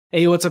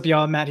Hey, what's up,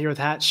 y'all? Matt here with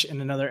Hatch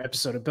in another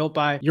episode of Built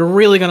By. You're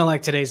really going to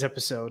like today's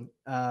episode.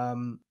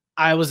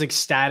 I was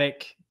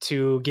ecstatic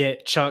to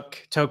get Chuck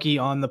Thokey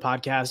on the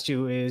podcast,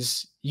 who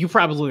is, you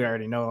probably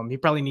already know him. He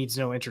probably needs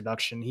no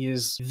introduction. He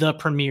is the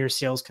premier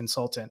sales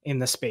consultant in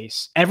the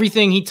space.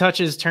 Everything he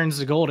touches turns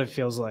to gold, it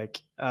feels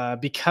like,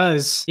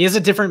 because he has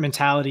a different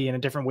mentality and a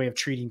different way of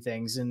treating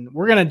things. And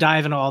we're going to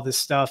dive into all this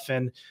stuff.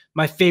 And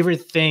my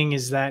favorite thing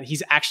is that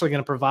he's actually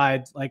going to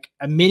provide like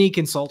a mini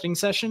consulting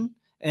session.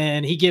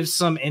 And he gives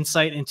some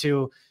insight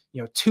into,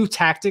 2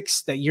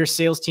 tactics that your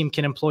sales team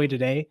can employ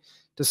today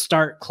to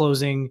start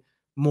closing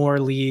more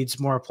leads,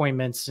 more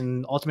appointments,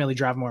 and ultimately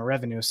drive more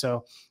revenue.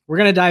 So we're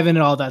going to dive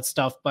into all that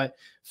stuff. But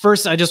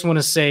first, I just want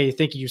to say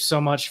thank you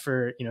so much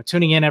for,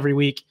 tuning in every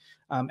week.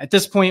 At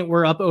this point,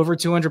 we're up over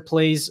 200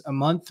 plays a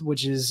month,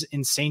 which is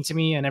insane to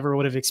me. I never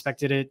would have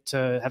expected it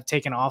to have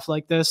taken off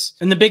like this.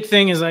 And the big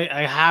thing is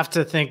I have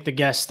to thank the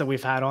guests that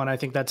we've had on. I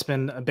think that's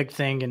been a big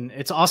thing. And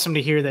it's awesome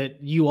to hear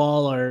that you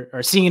all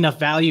are seeing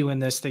enough value in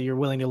this that you're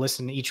willing to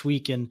listen each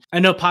week. And I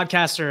know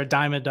podcasts are a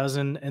dime a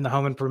dozen in the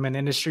home improvement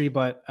industry,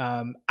 but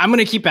I'm going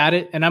to keep at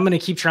it. And I'm going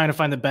to keep trying to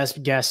find the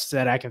best guests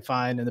that I can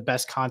find and the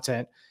best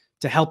content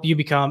to help you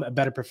become a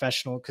better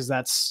professional. Because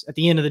that's, at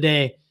the end of the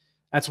day,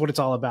 that's what it's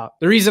all about.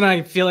 The reason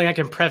I feel like I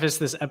can preface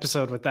this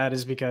episode with that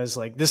is because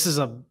this is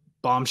a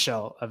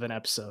bombshell of an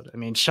episode. I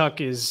mean, Chuck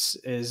is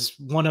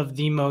one of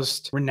the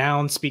most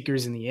renowned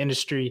speakers in the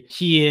industry.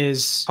 He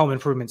is home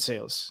improvement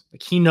sales.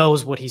 He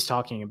knows what he's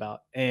talking about.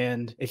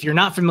 And if you're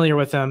not familiar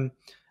with him,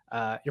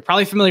 you're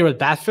probably familiar with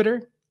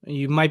Bathfitter.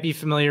 You might be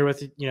familiar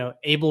with,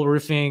 Able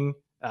Roofing,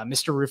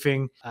 Mr.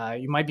 Roofing.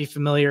 You might be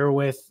familiar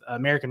with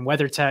American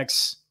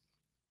WeatherTechs.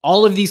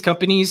 All of these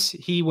companies,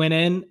 he went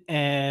in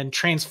and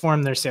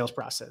transformed their sales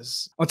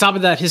process. On top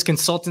of that, his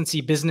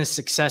consultancy business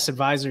success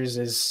advisors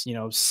is,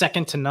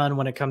 second to none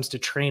when it comes to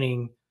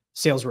training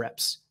sales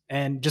reps.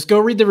 And just go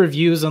read the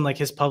reviews on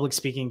his public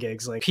speaking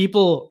gigs.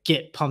 People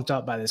get pumped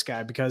up by this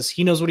guy because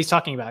he knows what he's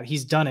talking about.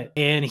 He's done it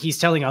and he's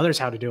telling others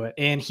how to do it.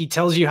 And he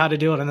tells you how to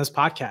do it on this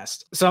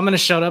podcast. So I'm going to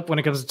shut up when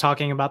it comes to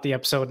talking about the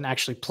episode and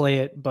actually play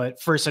it.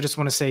 But first, I just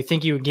want to say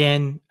thank you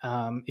again.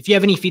 If you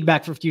have any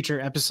feedback for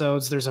future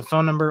episodes, there's a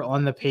phone number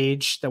on the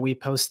page that we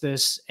post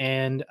this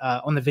and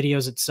on the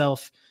videos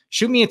itself.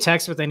 Shoot me a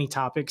text with any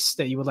topics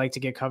that you would like to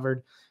get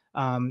covered.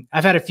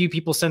 I've had a few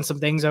people send some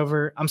things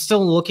over. I'm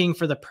still looking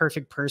for the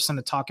perfect person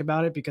to talk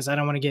about it because I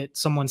don't want to get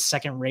someone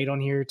second rate on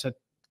here to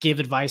give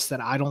advice that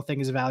I don't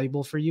think is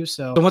valuable for you.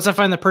 So once I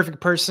find the perfect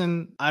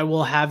person, I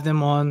will have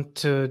them on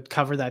to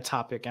cover that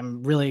topic.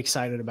 I'm really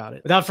excited about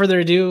it. Without further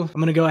ado, I'm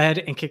going to go ahead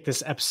and kick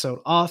this episode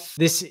off.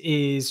 This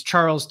is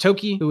Charles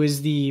Thokey, who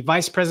is the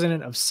Vice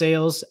President of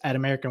Sales at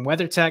American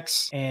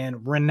WeatherTechs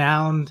and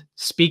renowned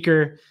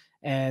speaker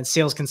and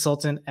sales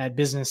consultant at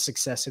Business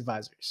Success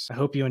Advisors. I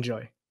hope you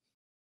enjoy.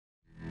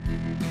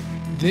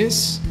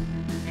 This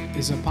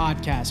is a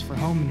podcast for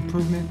home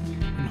improvement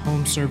and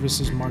home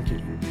services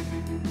marketing.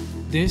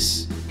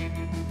 This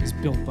is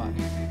Built By.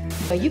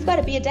 But you've got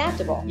to be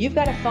adaptable. You've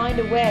got to find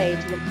a way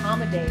to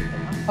accommodate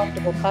an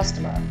uncomfortable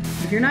customer.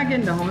 If you're not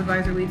getting the home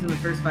advisor leads in the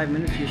first 5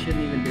 minutes, you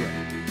shouldn't even do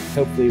it.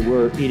 Hopefully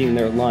we're eating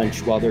their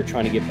lunch while they're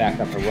trying to get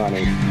back up and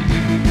running.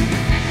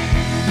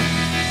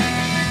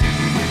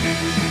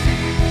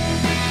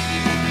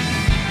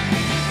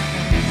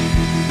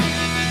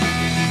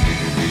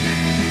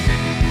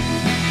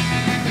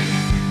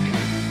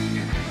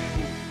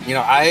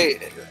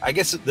 I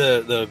guess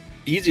the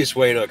easiest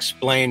way to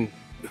explain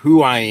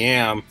who I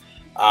am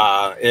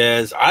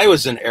is I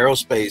was in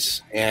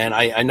aerospace, and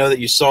I know that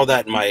you saw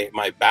that in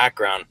my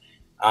background.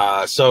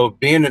 So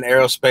being in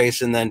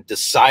aerospace and then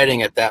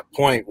deciding at that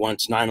point,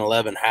 once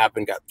 9/11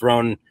 happened, got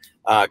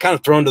kind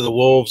of thrown to the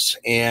wolves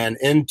and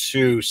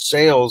into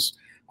sales.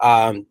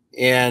 And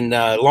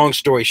long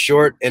story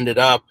short, ended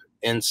up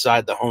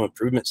inside the home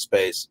improvement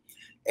space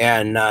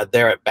and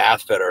there at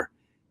Bathfitter.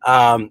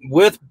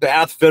 With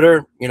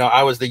Bathfitter,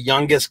 I was the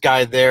youngest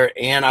guy there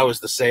and I was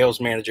the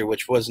sales manager,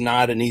 which was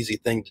not an easy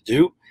thing to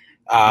do.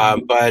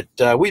 But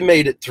we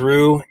made it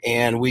through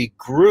and we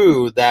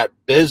grew that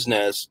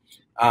business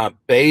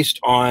based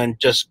on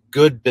just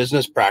good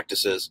business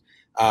practices.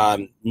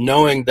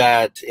 Knowing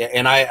that,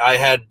 and I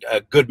had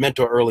a good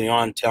mentor early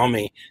on tell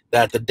me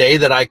that the day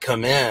that I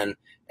come in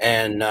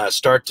and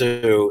start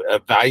to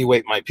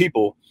evaluate my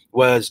people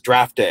was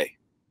draft day.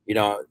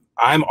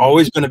 I'm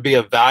always going to be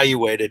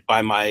evaluated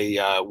by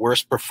my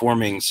worst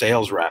performing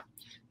sales rep.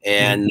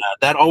 And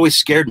that always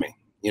scared me,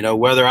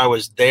 whether I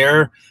was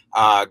there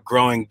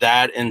growing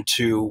that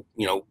into,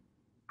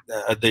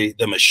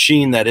 the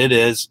machine that it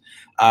is,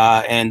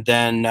 and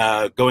then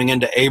going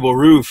into Able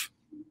Roof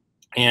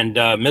and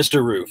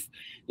Mr. Roof,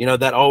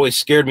 that always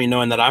scared me,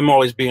 knowing that I'm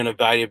always being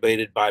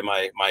evaluated by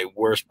my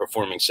worst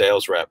performing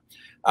sales rep.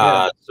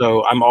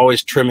 So I'm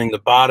always trimming the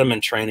bottom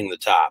and training the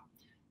top.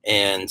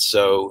 And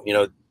so,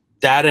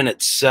 that in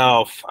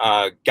itself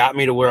got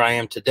me to where I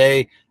am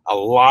today. A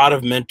lot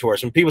of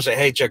mentors. When people say,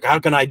 hey, Chuck, how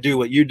can I do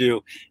what you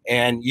do?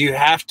 And you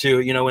have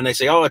to, when they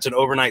say, oh, it's an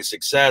overnight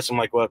success. I'm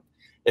like, well,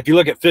 if you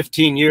look at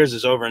 15 years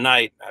as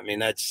overnight, I mean,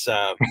 that's,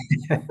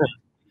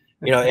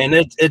 you know, and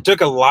it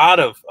took a lot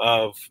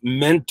of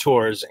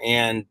mentors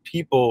and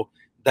people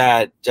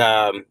that,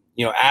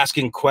 you know,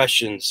 asking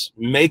questions,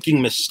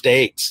 making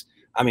mistakes.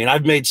 I mean,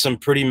 I've made some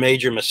pretty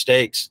major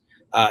mistakes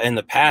in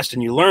the past,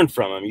 and you learn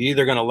from them. You're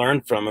either going to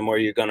learn from them or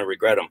you're going to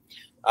regret them.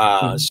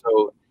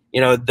 So, you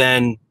know,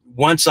 then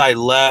once I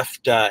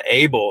left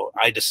Able,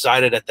 I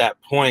decided at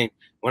that point,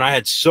 when I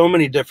had so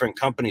many different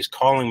companies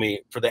calling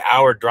me for the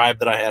hour drive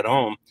that I had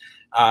home,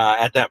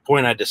 at that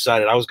point, I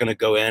decided I was going to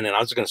go in and I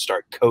was going to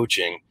start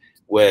coaching,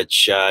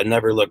 which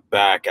never looked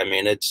back. I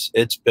mean,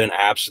 it's been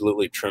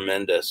absolutely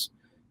tremendous.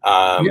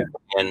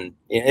 And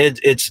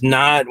it's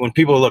not, when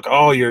people look,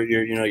 oh,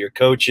 you're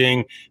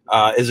coaching.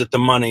 Is it the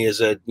money? Is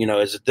it, you know,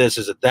 is it this?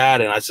 Is it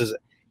that? And I says,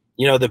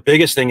 you know, the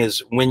biggest thing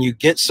is when you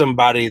get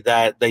somebody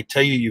that they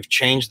tell you you've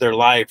changed their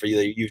life or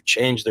you've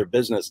changed their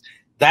business,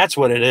 that's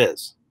what it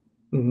is.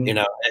 You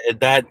know,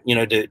 that, you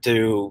know,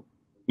 to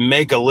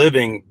make a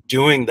living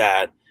doing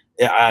that.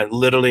 I'm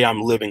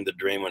living the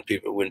dream.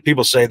 When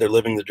people say they're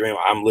living the dream,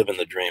 I'm living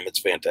the dream. It's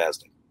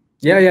fantastic.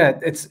 Yeah,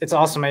 it's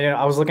awesome.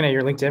 I was looking at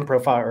your LinkedIn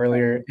profile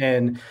earlier,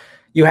 and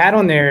you had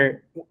on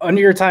there,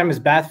 under your time as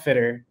bath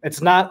fitter, it's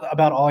not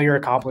about all your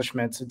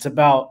accomplishments. It's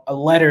about a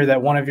letter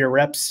that one of your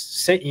reps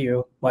sent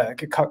you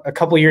like a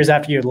couple of years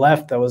after you had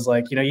left. That was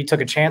like, you know, you took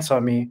a chance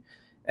on me,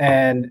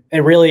 and it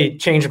really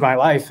changed my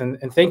life. And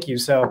thank you.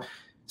 So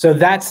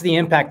that's the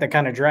impact that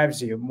kind of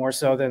drives you more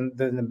so than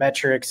the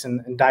metrics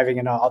and diving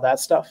into all that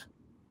stuff.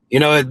 You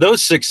know,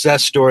 those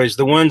success stories,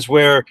 the ones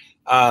where,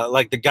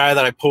 like the guy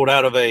that I pulled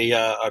out of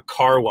a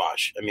car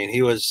wash. I mean,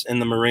 he was in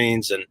the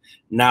Marines and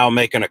now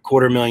making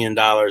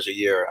 $250,000 a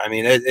year. I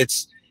mean,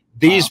 it's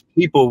these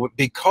people,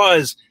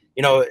 because,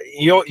 you know,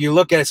 you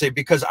look at it and say,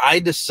 because I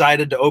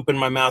decided to open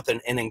my mouth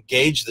and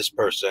engage this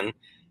person,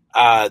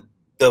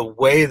 the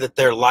way that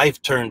their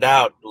life turned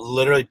out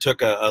literally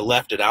took a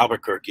left at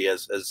Albuquerque,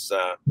 as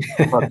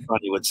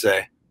Funny would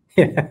say.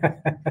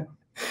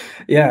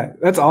 Yeah,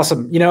 that's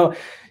awesome. You know,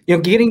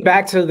 getting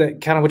back to the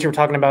kind of what you were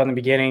talking about in the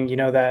beginning, you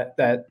know,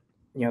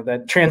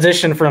 that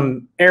transition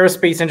from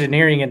aerospace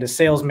engineering into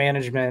sales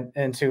management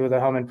into the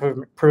home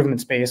improvement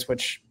space,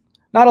 which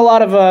not a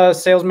lot of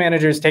sales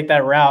managers take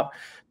that route.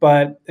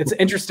 But it's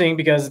interesting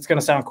because it's going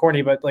to sound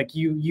corny, but like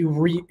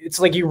it's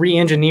like you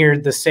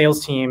re-engineered the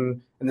sales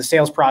team and the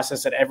sales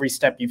process at every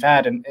step you've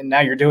had. And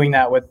now you're doing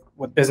that with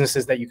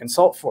businesses that you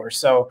consult for.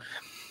 So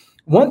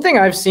one thing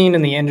I've seen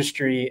in the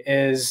industry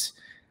is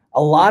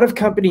a lot of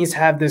companies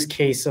have this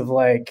case of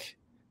like,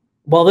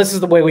 well, this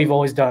is the way we've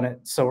always done it,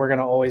 so we're going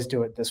to always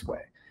do it this way.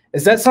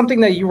 Is that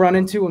something that you run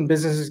into when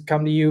businesses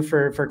come to you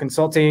for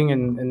consulting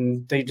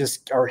and they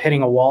just are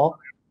hitting a wall?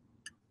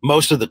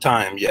 Most of the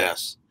time,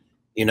 yes.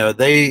 You know,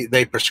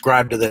 they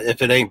prescribe to the,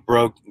 if it ain't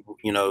broke,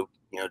 you know,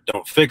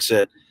 don't fix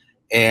it.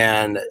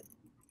 And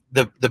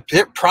the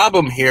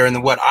problem here,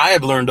 and what I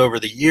have learned over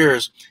the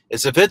years,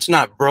 is if it's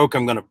not broke,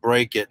 I'm going to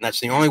break it, and that's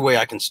the only way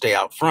I can stay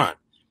out front.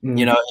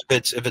 You know,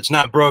 if it's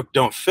not broke,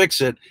 don't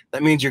fix it.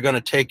 That means you're going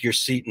to take your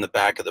seat in the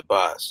back of the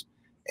bus.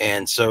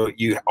 And so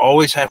you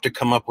always have to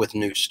come up with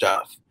new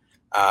stuff.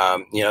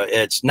 You know,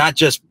 it's not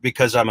just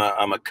because I'm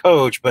a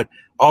coach, but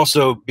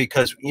also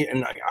because, you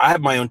know, I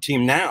have my own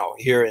team now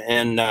here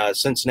in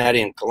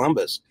Cincinnati and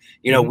Columbus.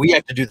 You know, we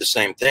have to do the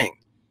same thing,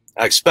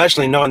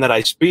 especially knowing that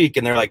I speak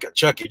and they're like,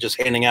 Chuck, you're just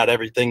handing out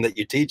everything that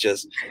you teach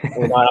us.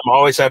 And I'm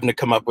always having to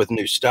come up with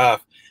new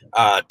stuff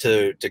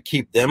to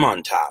keep them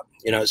on top,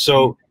 you know.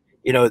 So,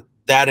 you know,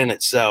 that in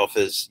itself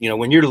is, you know,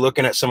 when you're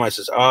looking at somebody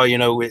says, oh, you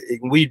know,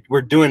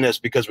 we're doing this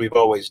because we've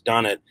always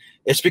done it.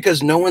 It's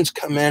because no one's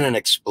come in and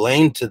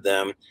explained to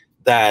them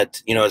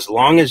that, you know, as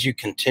long as you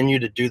continue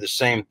to do the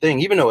same thing,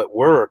 even though it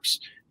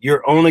works,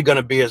 you're only going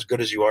to be as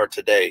good as you are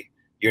today.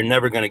 You're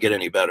never going to get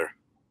any better.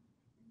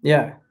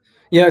 Yeah.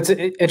 Yeah. It's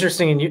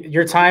interesting. In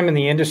your time in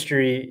the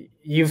industry,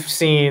 you've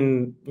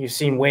seen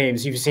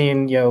waves. You've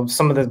seen, you know,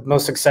 some of the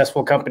most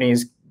successful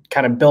companies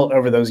kind of built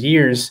over those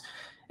years.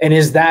 And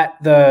is that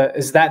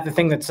the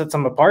thing that sets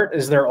them apart?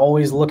 Is they're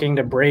always looking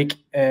to break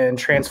and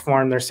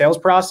transform their sales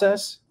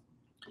process?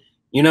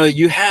 You know,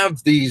 you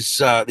have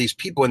these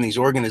people in these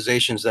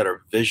organizations that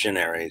are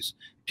visionaries,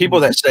 people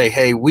that say,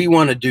 hey, we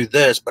want to do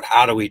this, but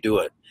how do we do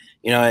it?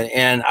 You know,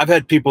 and I've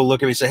had people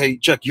look at me and say, hey,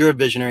 Chuck, you're a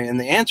visionary. And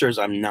the answer is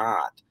I'm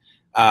not.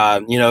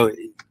 You know,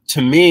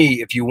 to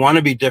me, if you want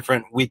to be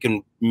different, we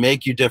can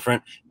make you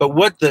different. But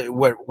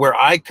where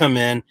I come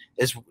in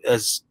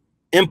is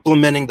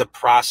implementing the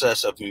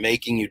process of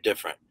making you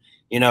different.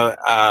 You know,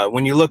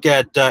 when you look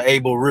at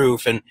Able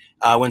Roof, and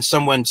when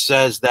someone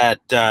says that,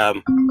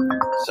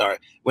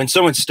 when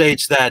someone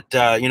states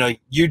that, you know,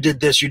 you did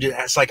this, you did,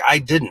 it's like, I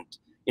didn't.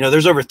 You know,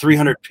 there's over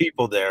 300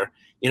 people there,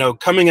 you know,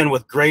 coming in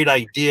with great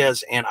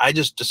ideas, and I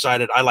just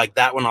decided I like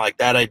that one, I like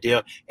that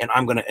idea, and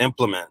I'm going to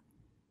implement.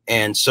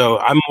 And so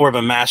I'm more of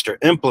a master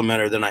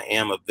implementer than I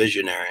am a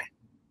visionary.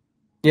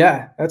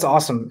 Yeah, that's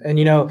awesome. And,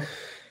 you know,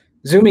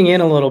 zooming in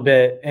a little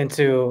bit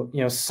into,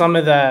 you know, some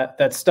of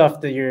that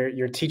stuff that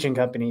you're teaching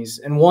companies.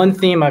 And one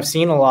theme I've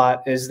seen a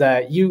lot is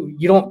that you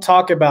don't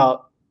talk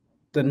about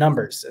the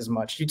numbers as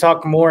much. You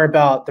talk more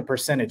about the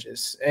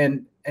percentages,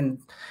 and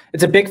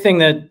it's a big thing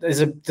that is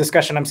a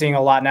discussion I'm seeing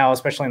a lot now,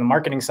 especially on the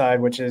marketing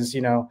side, which is,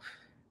 you know,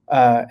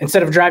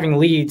 instead of driving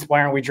leads,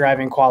 why aren't we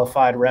driving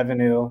qualified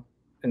revenue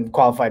and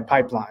qualified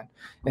pipeline?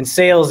 In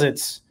sales,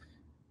 it's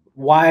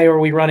why are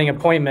we running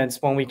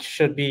appointments when we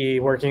should be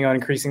working on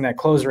increasing that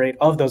close rate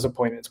of those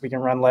appointments? We can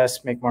run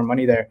less, make more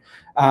money there.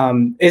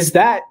 Is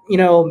that, you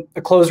know,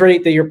 a close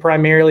rate that you're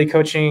primarily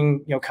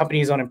coaching, you know,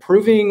 companies on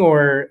improving,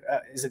 or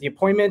is it the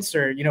appointments,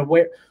 or, you know,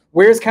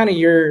 where's kind of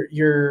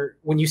your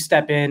when you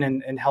step in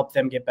and help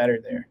them get better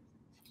there?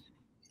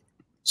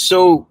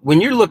 So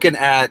when you're looking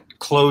at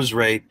close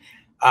rate,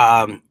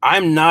 I'm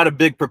not a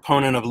big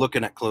proponent of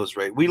looking at close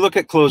rate. We look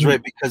at close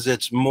rate because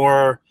it's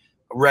more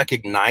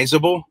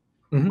recognizable.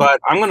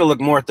 But I'm going to look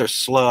more at their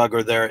slug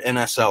or their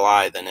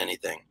NSLI than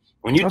anything.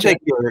 When you take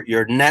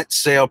your net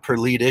sale per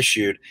lead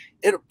issued,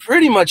 it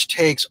pretty much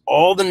takes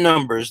all the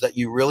numbers that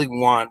you really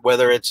want,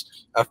 whether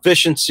it's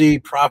efficiency,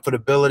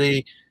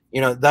 profitability,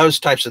 you know,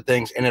 those types of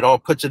things, and it all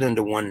puts it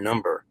into one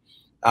number.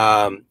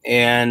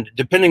 And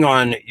depending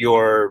on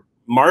your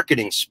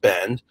marketing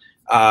spend,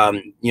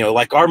 you know,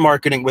 like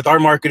with our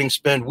marketing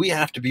spend, we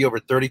have to be over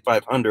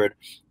 3,500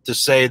 to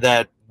say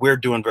that we're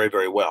doing very,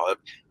 very well.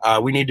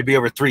 We need to be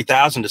over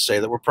 3,000 to say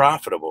that we're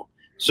profitable.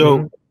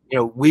 So, you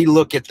know, we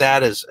look at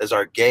that as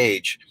our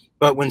gauge.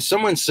 But when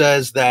someone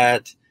says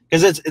that,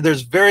 because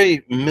there's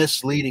very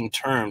misleading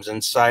terms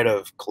inside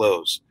of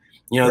close.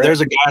 You know,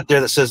 there's a guy out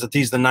there that says that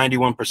he's the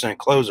 91%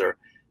 closer.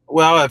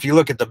 Well, if you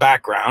look at the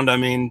background, I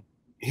mean,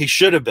 he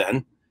should have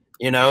been.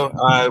 You know,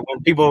 when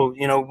people,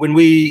 you know, when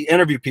we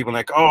interview people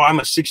like, oh, I'm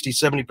a 60,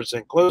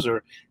 70%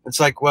 closer, it's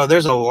like, well,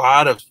 there's a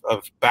lot of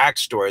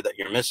backstory that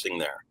you're missing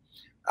there.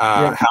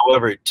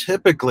 However,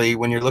 typically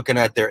when you're looking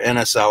at their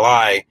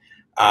NSLI,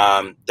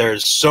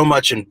 there's so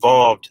much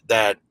involved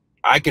that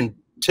I can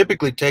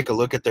typically take a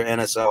look at their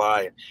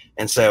NSLI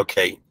and say,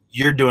 okay,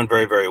 you're doing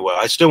very, very well.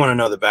 I still want to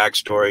know the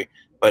backstory,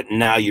 but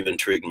now you've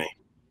intrigued me.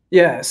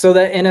 Yeah. So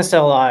that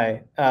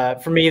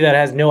NSLI, for me, that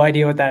has no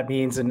idea what that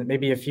means, and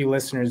maybe a few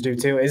listeners do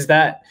too. Is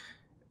that,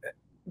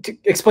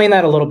 explain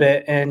that a little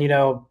bit, and, you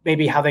know,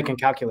 maybe how they can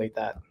calculate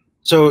that.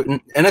 So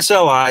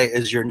NSLI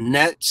is your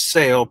net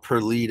sale per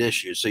lead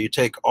issue. So you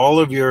take all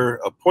of your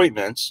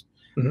appointments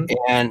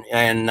and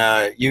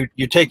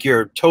you take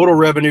your total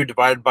revenue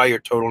divided by your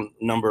total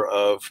number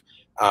of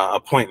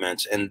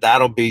appointments, and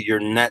that'll be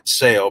your net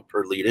sale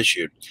per lead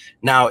issued.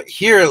 Now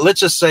here, let's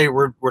just say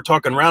we're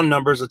talking round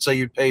numbers. Let's say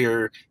you pay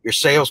your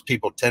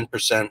salespeople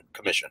 10%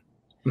 commission.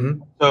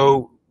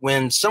 So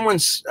when someone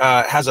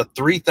has a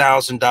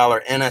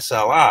 $3,000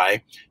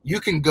 NSLI, you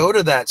can go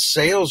to that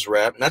sales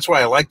rep, and that's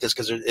why I like this,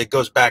 because it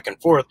goes back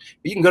and forth.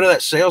 You can go to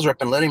that sales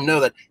rep and let him know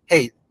that,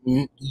 hey,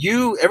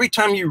 every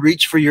time you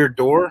reach for your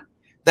door,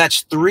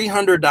 that's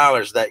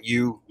 $300 that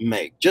you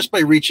make just by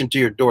reaching to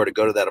your door to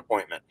go to that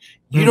appointment.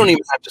 You don't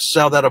even have to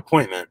sell that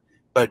appointment,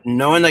 but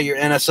knowing that your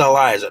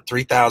NSLI is at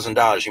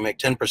 $3,000, you make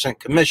 10%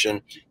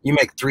 commission, you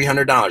make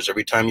 $300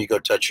 every time you go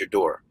touch your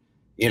door.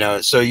 You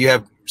know, so you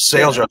have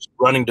sales reps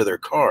running to their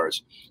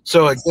cars.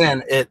 So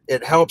again,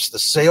 it helps the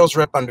sales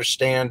rep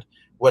understand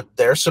what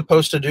they're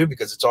supposed to do,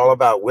 because it's all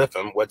about with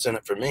them, what's in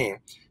it for me.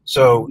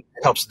 So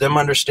it helps them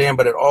understand,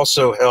 but it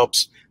also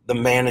helps the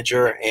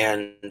manager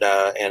and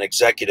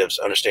executives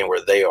understand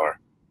where they are.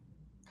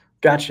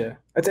 Gotcha.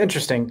 That's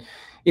interesting.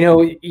 You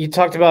know, you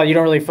talked about you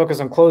don't really focus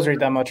on close rate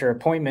that much, or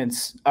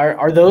appointments.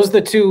 Are those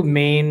the two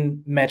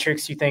main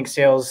metrics you think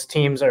sales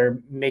teams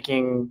are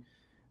making,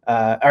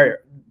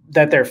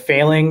 that they're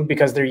failing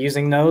because they're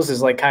using those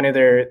as like kind of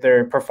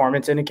their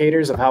performance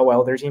indicators of how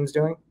well their team's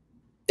doing?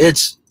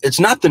 It's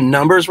not the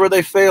numbers where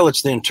they fail,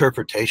 it's the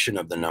interpretation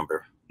of the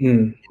number.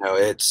 You know,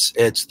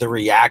 it's the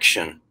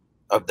reaction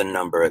of the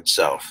number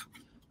itself.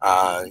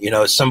 You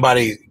know,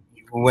 somebody,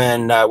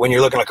 when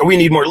you're looking like, oh, we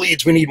need more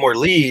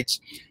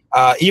leads,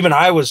 even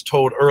I was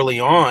told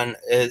early on,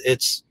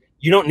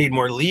 you don't need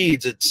more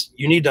leads,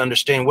 you need to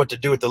understand what to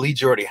do with the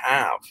leads you already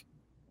have.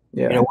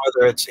 You know,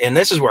 whether it's, and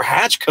this is where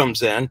Hatch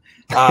comes in.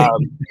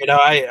 You know,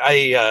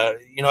 I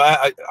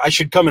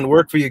should come and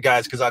work for you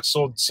guys, because I've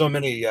sold so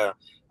many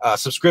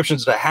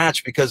subscriptions to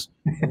Hatch, because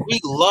we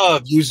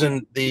love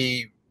using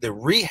the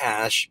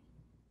rehash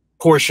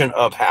portion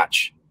of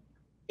Hatch.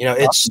 You know,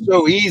 it's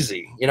so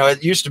easy. You know,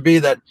 it used to be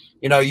that,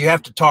 you know, you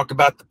have to talk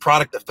about the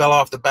product that fell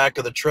off the back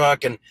of the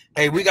truck, and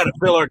hey, we got to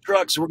fill our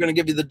truck, so we're going to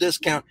give you the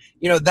discount.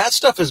 You know, that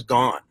stuff is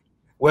gone.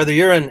 Whether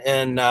you're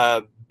in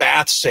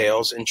bath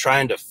sales and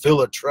trying to fill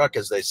a truck,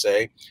 as they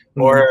say,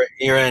 or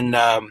you're in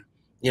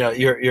you know,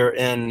 you're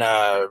in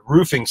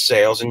roofing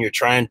sales and you're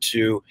trying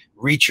to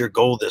reach your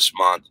goal this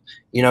month.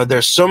 You know,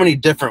 there's so many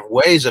different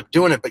ways of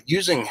doing it, but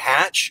using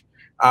Hatch,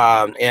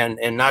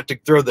 and not to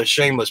throw the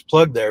shameless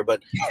plug there,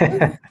 but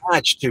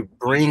Hatch to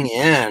bring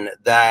in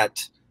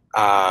that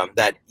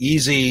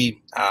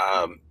easy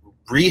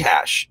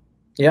rehash.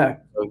 Yeah,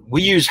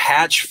 we use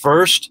Hatch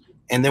first,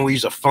 and then we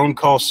use a phone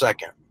call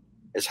second,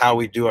 is how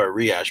we do our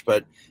rehash.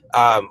 But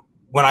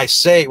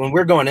when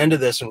we're going into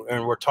this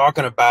and we're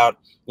talking about,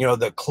 you know,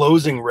 the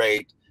closing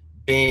rate,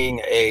 being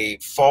a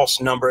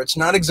false number. It's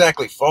not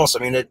exactly false. I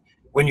mean,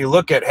 when you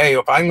look at, hey,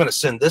 if I'm going to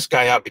send this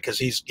guy out because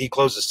he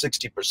closes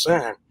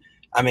 60%,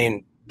 I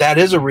mean, that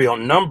is a real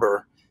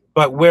number.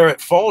 But where it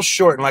falls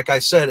short, and like I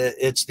said,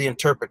 it's the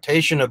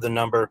interpretation of the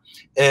number,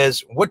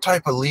 is what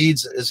type of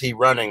leads is he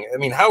running? I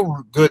mean,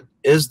 how good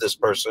is this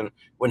person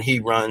when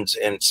he runs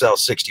and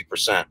sells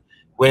 60%?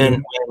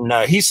 When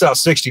he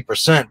sells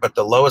 60%, but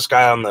the lowest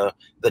guy on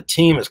the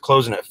team is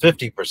closing at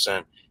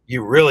 50%,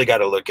 you really got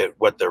to look at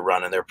what they're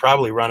running. They're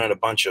probably running a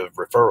bunch of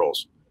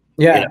referrals.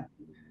 Yeah. You know?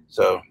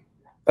 So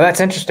well,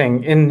 that's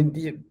interesting.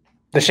 And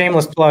the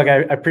shameless plug, I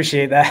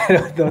appreciate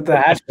that, the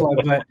Hatch plug.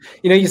 But,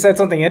 you said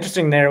something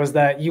interesting there was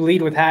that you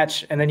lead with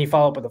Hatch and then you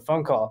follow up with a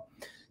phone call.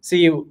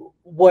 See,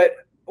 what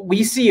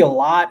we see a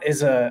lot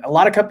is a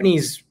lot of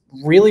companies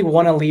really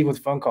want to lead with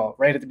phone call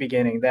right at the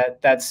beginning.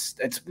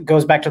 It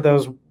goes back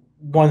to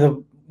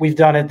we've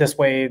done it this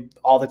way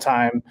all the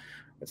time.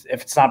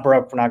 If it's not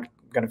broke, we're not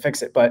going to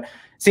fix it. But it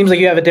seems like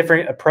you have a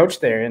different approach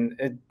there.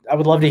 And I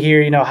would love to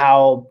hear,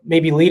 how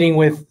maybe leading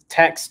with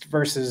text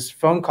versus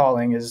phone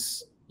calling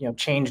is,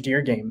 changed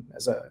your game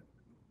as a.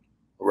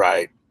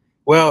 Right.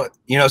 Well,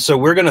 so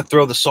we're going to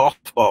throw the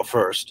softball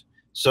first.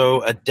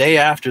 So a day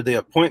after the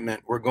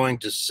appointment, we're going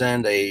to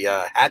send a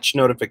Hatch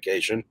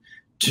notification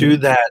to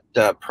that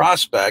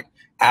prospect,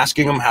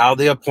 asking them how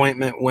the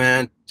appointment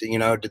went.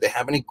 Do they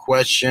have any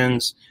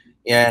questions?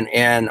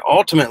 And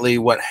ultimately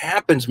what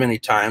happens many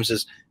times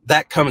is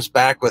that comes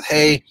back with,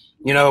 hey,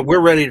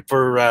 we're ready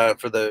for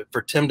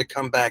Tim to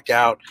come back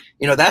out.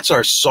 That's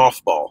our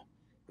softball.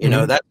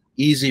 That's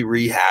easy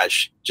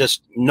rehash,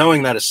 just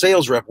knowing that a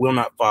sales rep will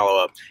not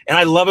follow up. And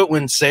I love it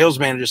when sales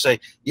managers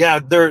say, yeah,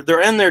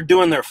 they're in there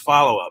doing their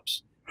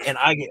follow-ups. And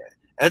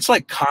it's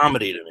like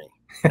comedy to me.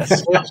 A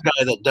sales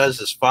guy that does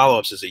his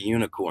follow-ups is a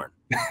unicorn.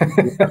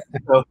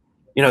 So,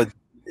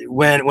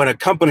 when a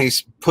company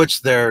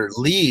puts their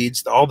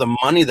leads, all the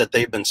money that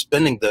they've been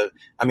spending,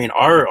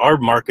 our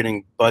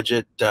marketing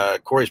budget,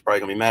 Corey's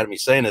probably gonna be mad at me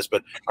saying this,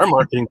 but our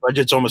marketing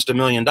budget's almost $1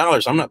 million.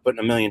 I'm not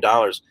putting $1 million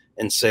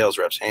in sales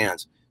reps'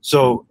 hands.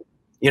 So,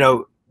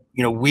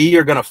 we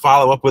are going to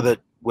follow up with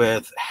it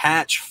with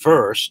Hatch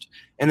first.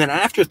 And then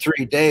after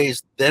 3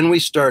 days, then we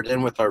start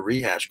in with our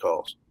rehash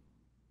calls.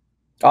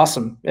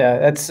 Awesome.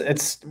 Yeah,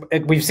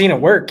 we've seen it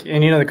work.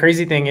 And, the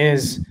crazy thing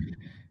is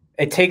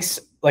it takes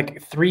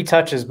like 3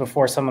 touches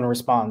before someone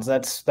responds.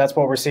 That's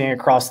what we're seeing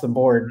across the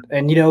board.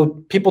 And,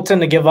 people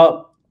tend to give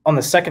up on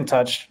the second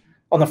touch,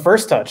 on the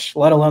first touch,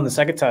 let alone the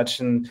second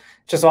touch. And it's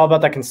just all about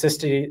that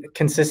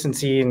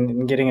consistency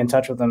and getting in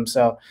touch with them.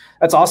 So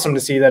that's awesome to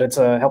see that it's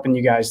helping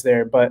you guys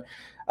there. But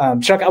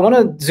Chuck, I want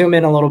to zoom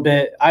in a little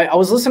bit. I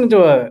was listening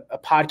to a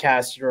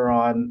podcast you were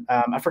on.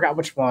 I forgot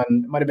which one.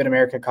 It might have been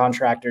American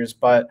Contractors,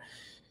 but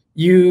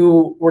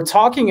you were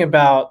talking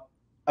about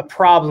a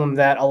problem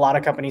that a lot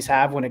of companies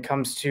have when it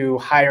comes to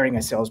hiring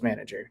a sales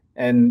manager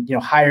and,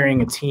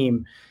 hiring a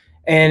team.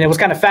 And it was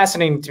kind of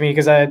fascinating to me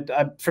because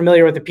I'm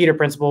familiar with the Peter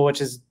principle,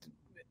 which is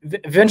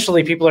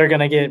eventually people are going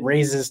to get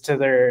raises to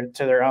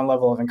their own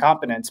level of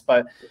incompetence.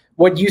 But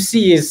what you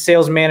see is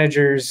sales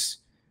managers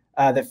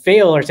that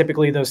fail are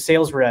typically those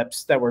sales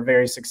reps that were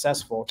very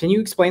successful. Can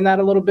you explain that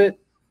a little bit?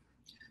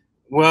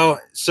 Well,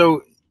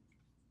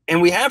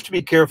 and we have to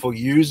be careful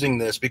using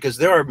this because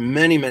there are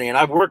many, and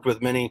I've worked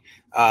with many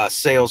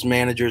sales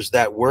managers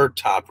that were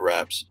top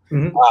reps.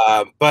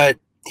 But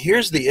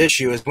here's the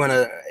issue is when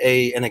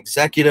an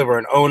executive or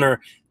an owner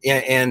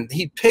and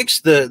he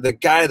picks the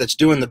guy that's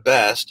doing the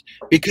best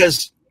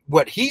because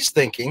what he's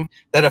thinking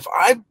that if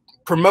I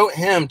promote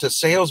him to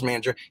sales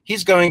manager,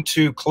 he's going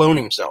to clone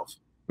himself.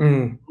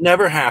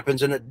 Never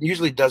happens, and it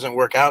usually doesn't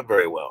work out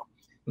very well.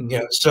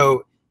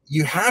 So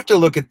you have to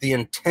look at the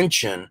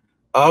intention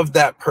of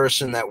that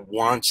person that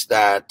wants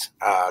that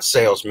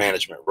sales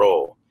management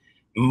role.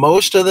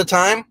 Most of the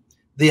time,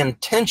 the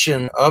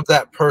intention of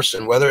that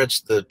person, whether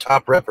it's the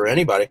top rep or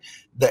anybody,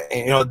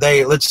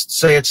 let's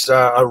say it's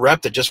a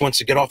rep that just wants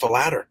to get off a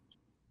ladder.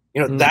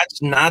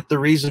 That's not the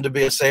reason to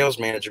be a sales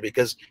manager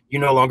because you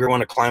no longer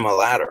want to climb a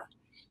ladder.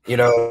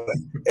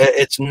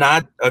 It's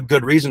not a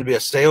good reason to be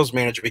a sales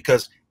manager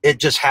because it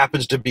just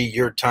happens to be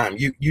your time.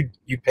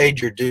 You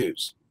paid your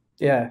dues.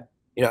 Yeah.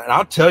 And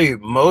I'll tell you,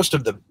 most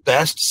of the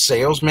best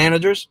sales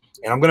managers,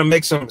 and I'm going to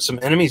make some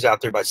enemies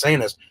out there by saying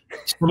this,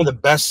 some of the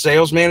best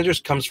sales managers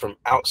comes from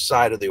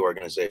outside of the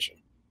organization.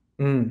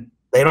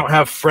 They don't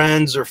have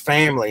friends or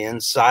family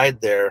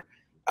inside there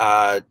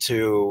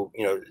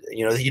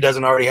he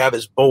doesn't already have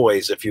his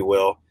boys, if you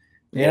will.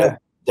 Yeah.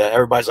 That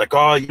everybody's like,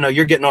 oh,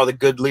 you're getting all the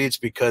good leads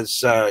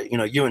because,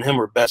 you and him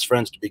were best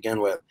friends to begin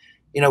with.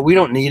 We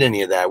don't need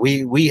any of that.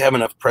 We have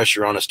enough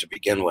pressure on us to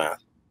begin with.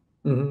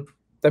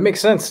 That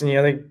makes sense.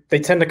 And, they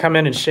tend to come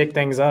in and shake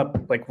things up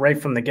like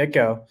right from the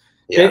get-go.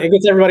 Yeah. It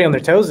gets everybody on their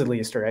toes at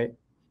least, right?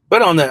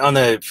 But on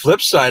the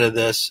flip side of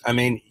this,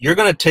 you're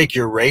going to take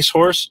your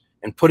racehorse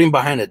and put him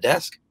behind a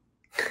desk.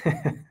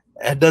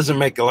 That doesn't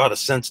make a lot of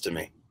sense to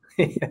me.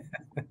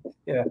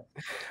 Yeah.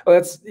 Well,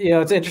 that's,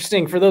 it's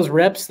interesting for those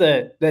reps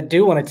that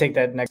do want to take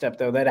that next step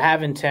though, that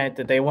have intent,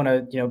 that they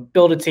want to,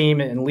 build a team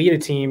and lead a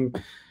team.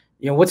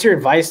 what's your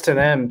advice to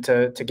them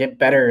to get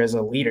better as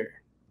a leader?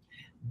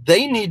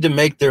 They need to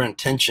make their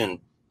intention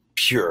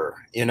pure.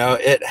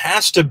 It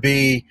has to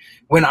be.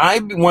 When I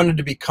wanted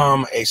to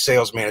become a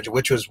sales manager,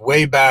 which was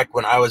way back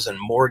when I was in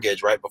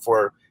mortgage, right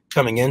before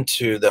coming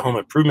into the home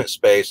improvement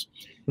space,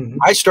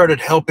 I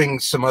started helping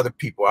some other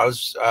people. I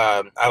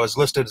was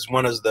listed as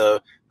one of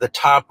the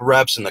top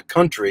reps in the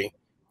country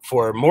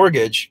for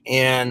mortgage,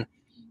 and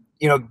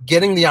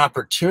getting the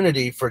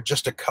opportunity for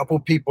just a couple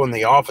people in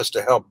the office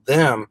to help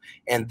them,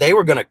 and they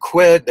were going to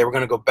quit. They were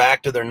going to go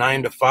back to their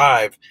 9 to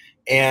 5,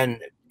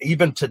 and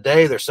even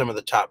today they're some of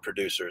the top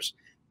producers.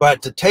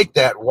 But to take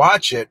that,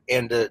 watch it,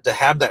 and to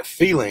have that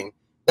feeling,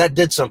 that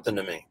did something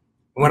to me.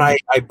 When I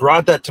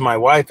brought that to my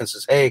wife and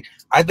says, hey,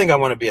 I think I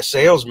want to be a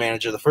sales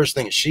manager, the first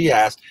thing she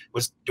asked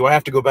was, do I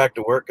have to go back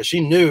to work? Because she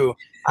knew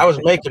I was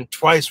making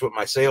twice what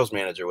my sales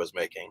manager was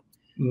making.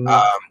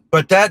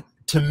 But that,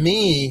 to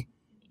me,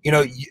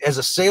 as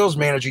a sales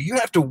manager, you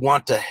have to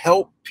want to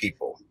help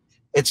people.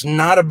 It's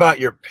not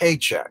about your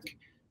paycheck.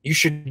 You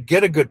should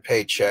get a good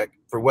paycheck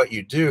for what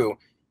you do,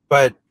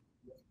 but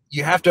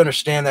you have to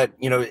understand that,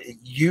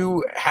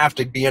 you have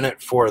to be in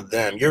it for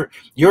them.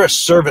 You're a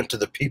servant to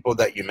the people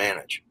that you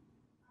manage.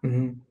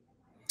 And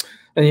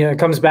it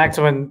comes back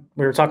to when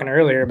we were talking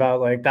earlier about,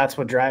 like, that's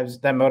what drives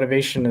that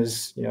motivation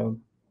is,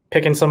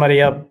 picking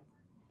somebody up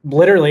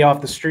literally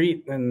off the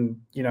street and,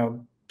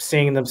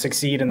 seeing them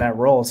succeed in that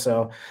role.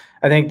 So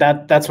I think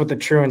that's what the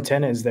true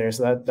intent is there.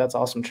 So that's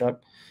awesome,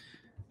 Chuck.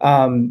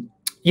 Now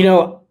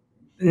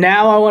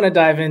I want to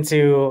dive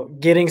into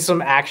getting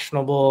some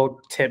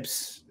actionable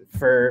tips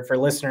for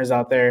listeners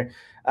out there.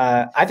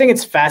 I think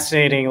it's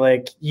fascinating.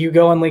 Like, you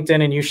go on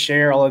LinkedIn and you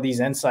share all of these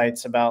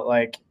insights about,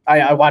 like,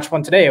 I watched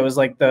one today. It was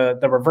like the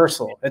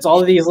reversal. It's all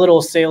of these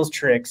little sales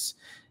tricks,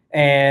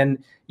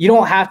 and you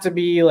don't have to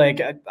be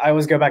like, I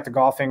always go back to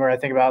golfing where I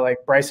think about, like,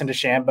 Bryson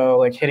DeChambeau,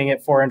 like, hitting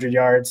it 400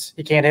 yards.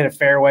 He can't hit a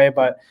fairway,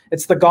 but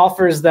it's the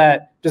golfers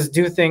that just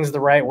do things the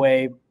right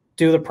way,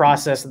 do the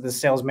process that the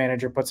sales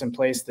manager puts in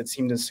place that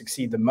seem to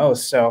succeed the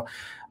most. So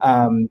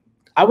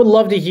I would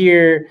love to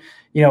hear,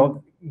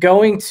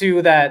 going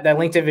to that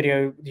LinkedIn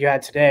video you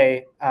had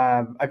today,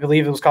 I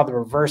believe it was called The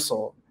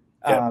Reversal.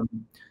 Yeah.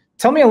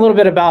 Tell me a little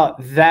bit about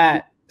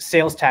that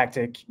sales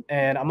tactic,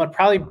 and I'm gonna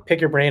probably pick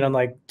your brain on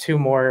like 2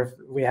 more if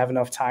we have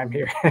enough time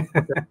here.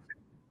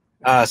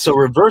 So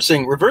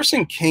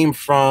reversing came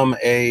from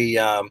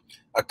a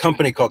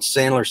company called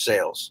Sandler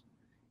Sales,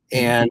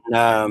 and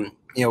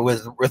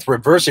with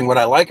reversing, what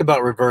I like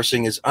about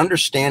reversing is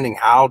understanding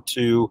how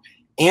to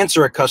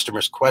answer a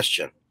customer's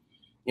question.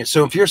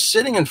 So if you're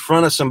sitting in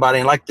front of somebody,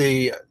 and like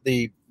the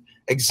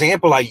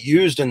example I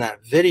used in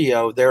that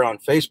video there on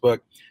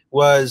Facebook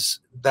was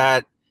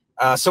that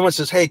someone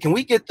says, hey, can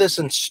we get this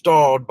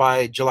installed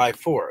by July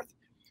 4th?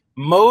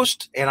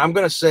 Most, and I'm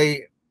going to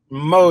say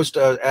most,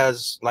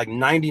 as like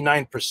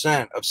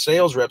 99% of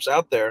sales reps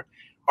out there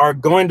are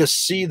going to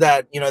see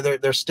that,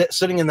 they're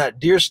sitting in that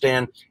deer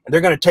stand, and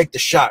they're going to take the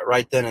shot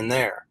right then and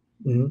there.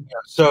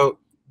 So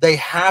they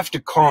have to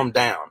calm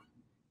down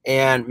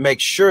and make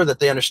sure that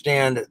they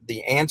understand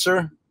the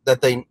answer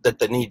that they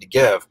need to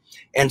give.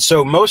 And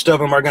so most of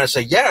them are going to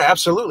say, yeah,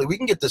 absolutely, we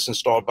can get this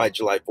installed by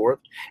July 4th.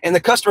 And the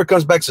customer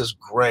comes back and says,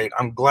 great,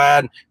 I'm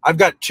glad. I've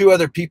got 2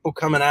 other people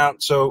coming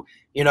out. So,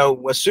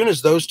 as soon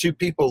as those 2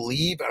 people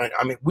leave,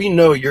 I mean, we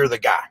know you're the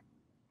guy,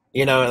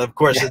 and of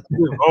course, it's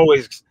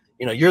always,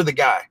 you're the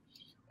guy,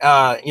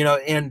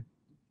 and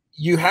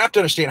you have to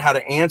understand how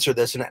to answer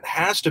this. And it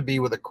has to be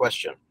with a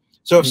question.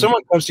 So if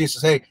someone comes to you and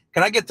says, hey,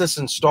 can I get this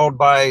installed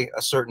by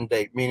a certain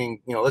date?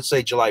 Meaning, let's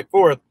say July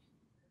 4th,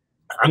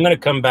 I'm going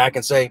to come back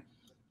and say,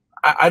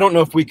 I don't know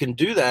if we can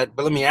do that,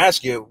 but let me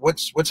ask you,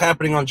 what's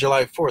happening on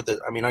July 4th?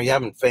 I mean, are you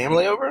having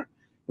family over? And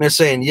they're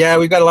saying, yeah,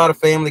 we've got a lot of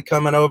family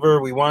coming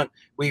over.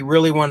 We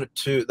really want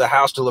the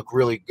house to look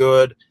really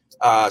good.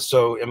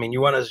 So, I mean, you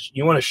want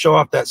to show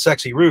off that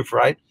sexy roof,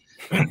 right?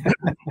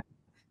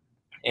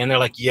 And they're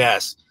like,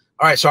 yes.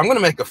 All right, so I'm going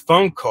to make a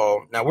phone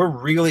call. Now, we're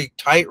really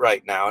tight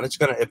right now, and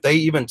if they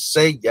even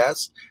say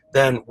yes,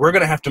 then we're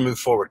going to have to move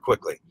forward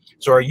quickly.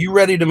 So are you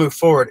ready to move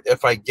forward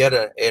if I get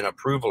an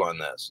approval on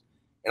this?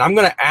 And I'm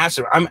going to ask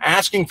them, I'm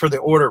asking for the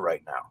order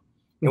right now.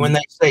 And when they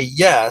say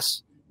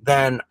yes,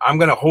 then I'm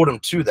going to hold them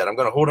to that. I'm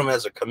going to hold them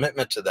as a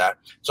commitment to that.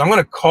 So I'm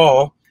going to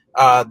call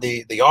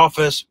the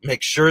office,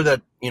 make sure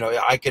that,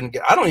 I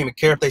don't even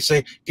care if they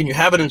say, can you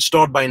have it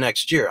installed by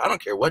next year? I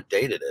don't care what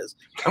date it is.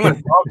 I'm going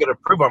to get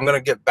approval. I'm going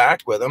to get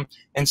back with them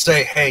and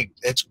say, hey,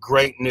 it's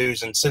great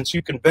news. And since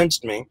you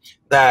convinced me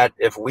that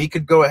if we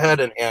could go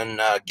ahead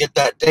and get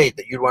that date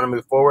that you'd want to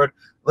move forward,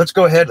 let's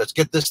go ahead. Let's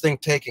get this thing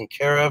taken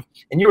care of.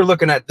 And you were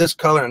looking at this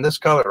color and this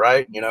color,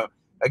 right?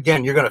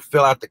 Again, you're going to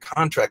fill out the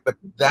contract, but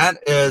that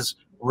is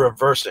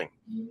reversing.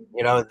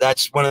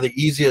 That's one of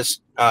the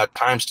easiest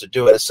times to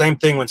do it. The same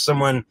thing when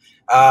someone,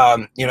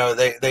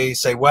 they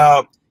say,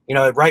 well,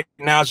 right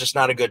now is just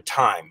not a good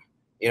time.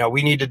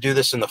 We need to do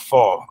this in the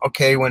fall.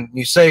 Okay, when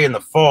you say in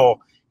the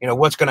fall,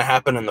 what's going to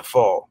happen in the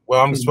fall?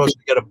 Well, I'm supposed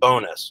to get a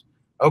bonus.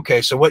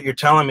 Okay, so what you're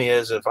telling me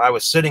is if I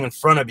was sitting in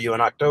front of you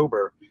in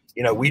October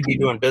we'd be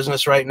doing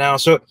business right now.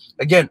 So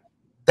again,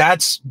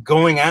 that's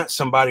going at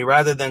somebody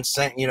rather than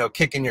saying,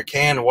 kicking your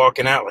can and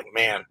walking out like,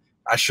 man,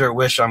 I sure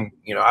wish I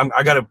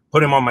got to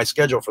put him on my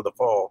schedule for the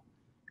fall.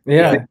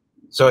 Yeah.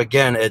 So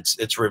again,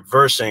 it's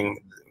reversing,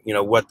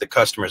 what the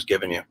customer's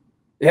giving you.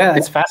 Yeah,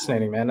 that's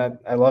fascinating, man.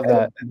 I love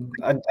that.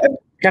 I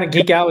kind of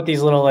geek out with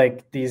these little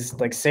these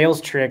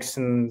sales tricks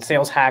and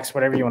sales hacks,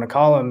 whatever you want to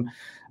call them.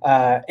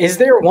 Is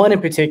there one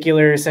in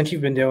particular, since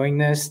you've been doing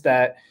this,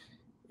 that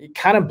it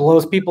kind of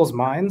blows people's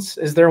minds?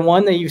 Is there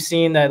one that you've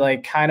seen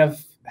that kind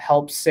of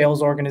helps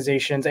sales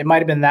organizations? It might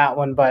have been that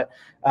one, but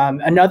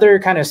another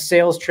kind of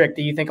sales trick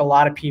that you think a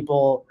lot of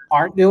people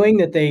aren't doing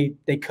that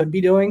they could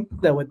be doing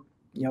that would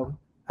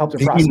help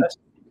the process?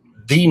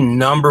 The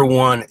number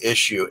one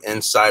issue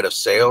inside of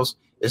sales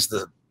is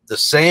the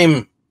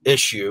same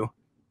issue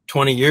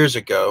 20 years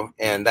ago,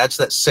 and that's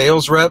that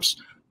sales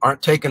reps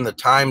aren't taking the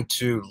time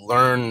to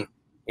learn,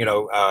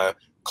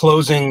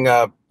 closing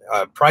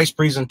price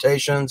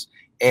presentations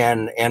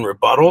and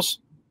rebuttals.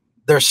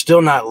 They're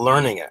still not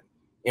learning it.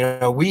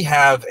 We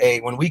have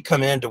when we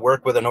come in to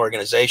work with an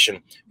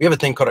organization, we have a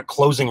thing called a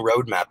closing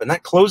roadmap, and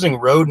that closing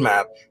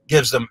roadmap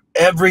gives them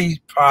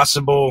every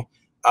possible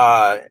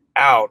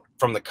out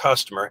from the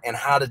customer and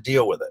how to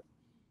deal with it.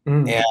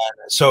 And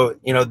so,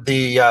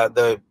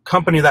 the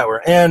company that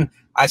we're in,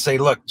 I say,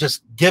 look,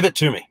 just give it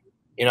to me.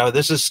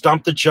 This is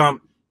stump the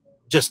chump.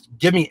 Just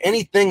give me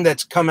anything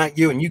that's come at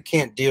you and you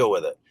can't deal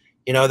with it.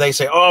 They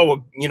say, oh,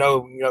 well,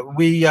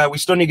 we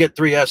still need to get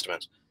 3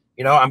 estimates.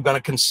 I'm going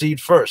to concede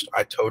first.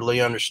 I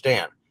totally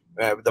understand.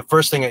 The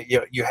first thing,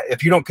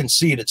 if you don't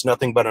concede, it's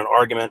nothing but an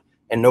argument,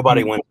 and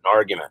nobody wins an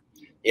argument.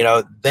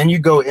 Then you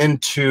go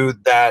into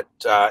that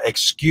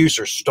excuse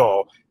or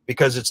stall,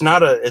 because it's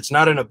not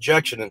an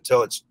objection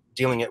until it's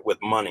dealing it with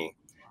money.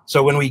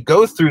 So when we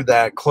go through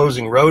that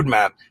closing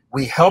roadmap,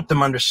 we help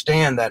them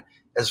understand that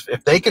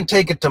if they can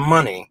take it to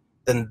money,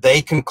 then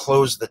they can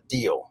close the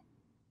deal.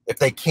 If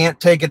they can't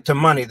take it to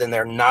money, then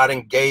they're not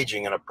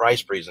engaging in a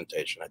price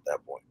presentation at that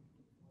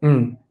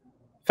point.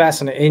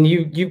 Fascinating. And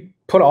you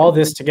put all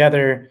this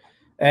together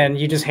and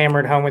you just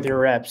hammered home with your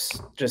reps,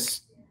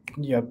 just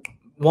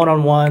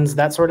one-on-ones,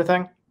 that sort of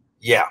thing?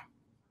 Yeah.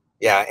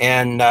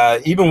 And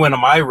even when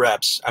my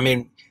reps,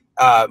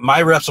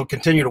 my reps will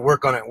continue to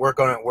work on it.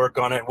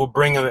 We'll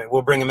bring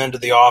them into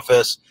the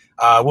office.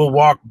 We'll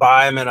walk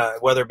by them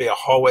whether it be a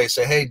hallway,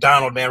 say, hey,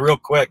 Donald, man, real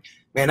quick,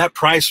 man, that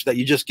price that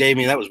you just gave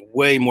me, that was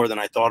way more than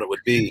I thought it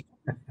would be.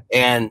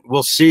 And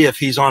we'll see if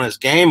he's on his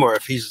game or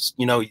if he's,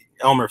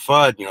 Elmer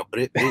Fudd,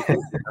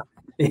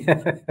 Yeah.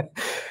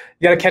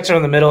 You got to catch it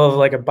in the middle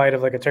of a bite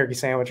of a turkey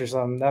sandwich or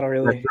something. That'll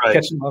really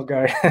catch him off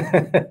guard.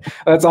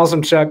 That's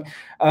awesome, Chuck.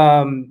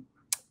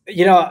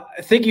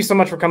 Thank you so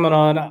much for coming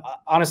on.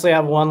 Honestly, I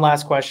have one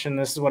last question.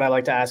 This is what I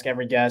like to ask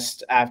every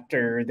guest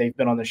after they've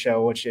been on the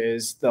show, which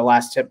is the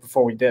last tip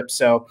before we dip.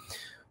 So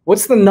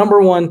what's the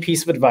number one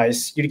piece of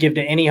advice you'd give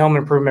to any home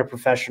improvement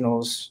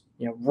professionals,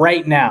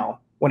 right now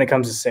when it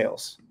comes to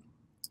sales?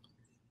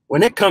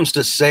 When it comes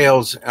to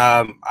sales,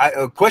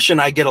 a question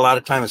I get a lot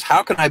of time is,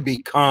 how can I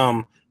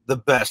become the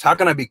best? How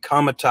can I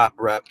become a top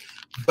rep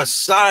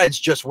besides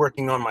just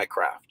working on my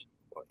craft?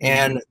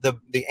 And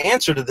the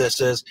answer to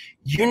this is,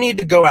 you need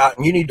to go out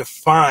and you need to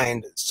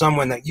find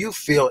someone that you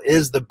feel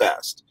is the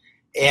best.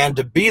 And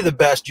to be the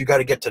best, you got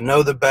to get to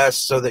know the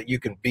best so that you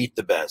can beat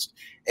the best.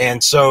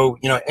 And so,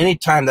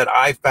 anytime that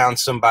I found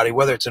somebody,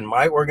 whether it's in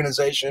my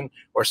organization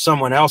or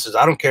someone else's,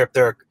 I don't care if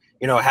they're,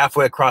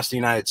 halfway across the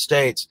United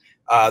States,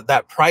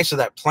 that price of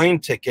that plane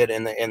ticket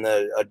and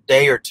a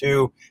day or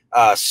two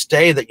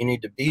stay that you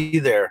need to be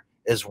there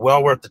is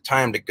well worth the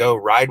time to go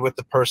ride with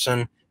the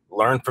person,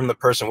 learn from the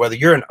person. Whether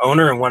you're an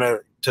owner and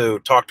want to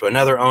talk to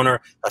another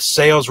owner, a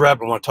sales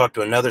rep and want to talk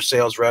to another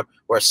sales rep,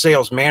 or a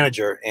sales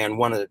manager and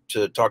want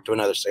to talk to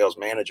another sales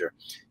manager,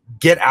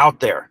 get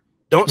out there.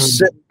 Don't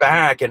sit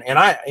back and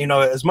I,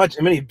 as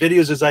many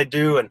videos as I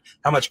do and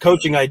how much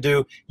coaching I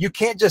do, you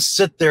can't just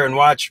sit there and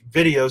watch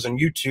videos and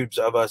YouTubes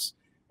of us.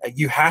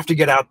 You have to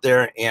get out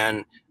there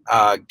and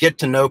get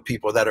to know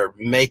people that are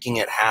making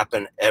it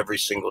happen every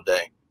single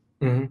day.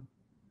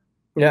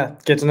 Yeah,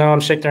 get to know them,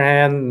 shake their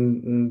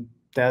hand, and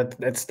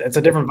it's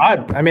a different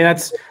vibe.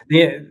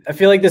 I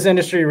feel like this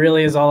industry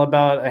really is all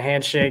about a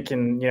handshake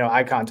and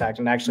eye contact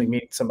and actually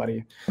meeting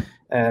somebody.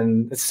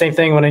 And it's the same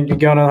thing when you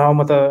go into the home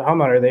with a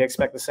homeowner; they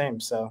expect the same.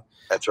 So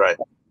that's right.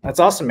 That's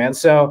awesome, man.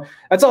 So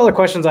that's all the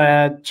questions I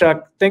had.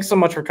 Chuck, thanks so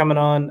much for coming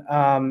on.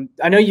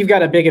 I know you've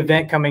got a big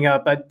event coming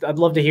up. I'd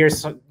love to hear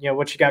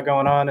what you got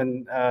going on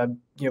and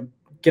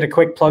get a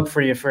quick plug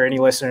for you for any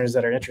listeners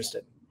that are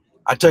interested.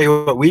 I tell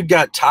you what, we've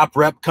got Top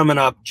Rep coming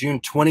up June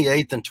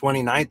 28th and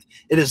 29th.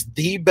 It is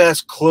the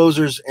best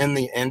closers in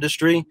the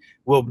industry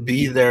will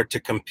be there to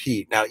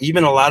compete. Now,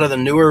 even a lot of the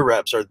newer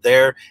reps are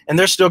there, and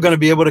they're still going to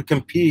be able to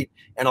compete.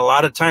 And a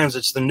lot of times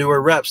it's the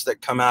newer reps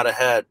that come out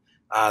ahead.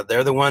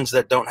 They're the ones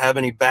that don't have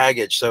any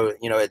baggage. So,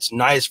 it's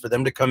nice for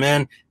them to come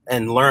in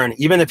and learn.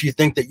 Even if you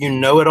think that you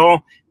know it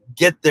all,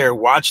 get there,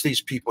 watch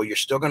these people. You're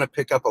still going to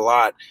pick up a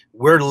lot.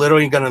 We're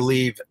literally going to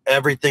leave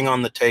everything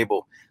on the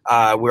table.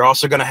 We're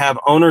also going to have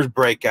owners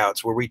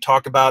breakouts where we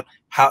talk about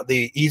how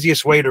the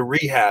easiest way to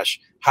rehash,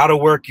 how to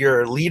work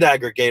your lead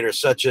aggregators,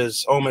 such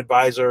as Home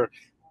Advisor,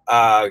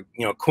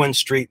 Quinn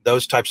Street,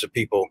 those types of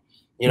people.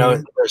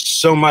 There's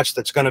so much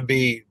that's going to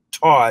be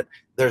taught.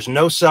 There's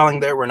no selling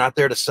there. We're not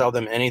there to sell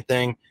them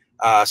anything.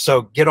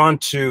 So get on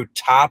to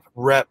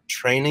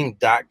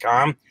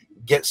topreptraining.com.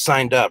 Get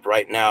signed up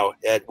right now.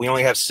 We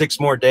only have 6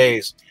 more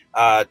days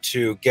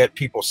to get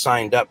people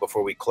signed up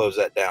before we close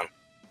that down.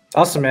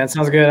 Awesome, man.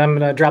 Sounds good. I'm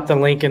gonna drop the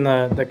link in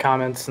the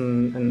comments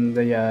and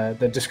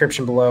the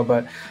description below.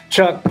 But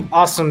Chuck,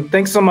 awesome.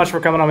 Thanks so much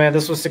for coming on, man.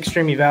 This was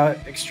extremely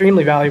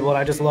valuable, and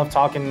I just love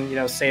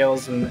talking,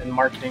 sales and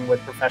marketing with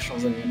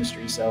professionals in the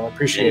industry. So I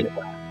appreciate it.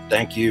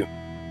 Thank you.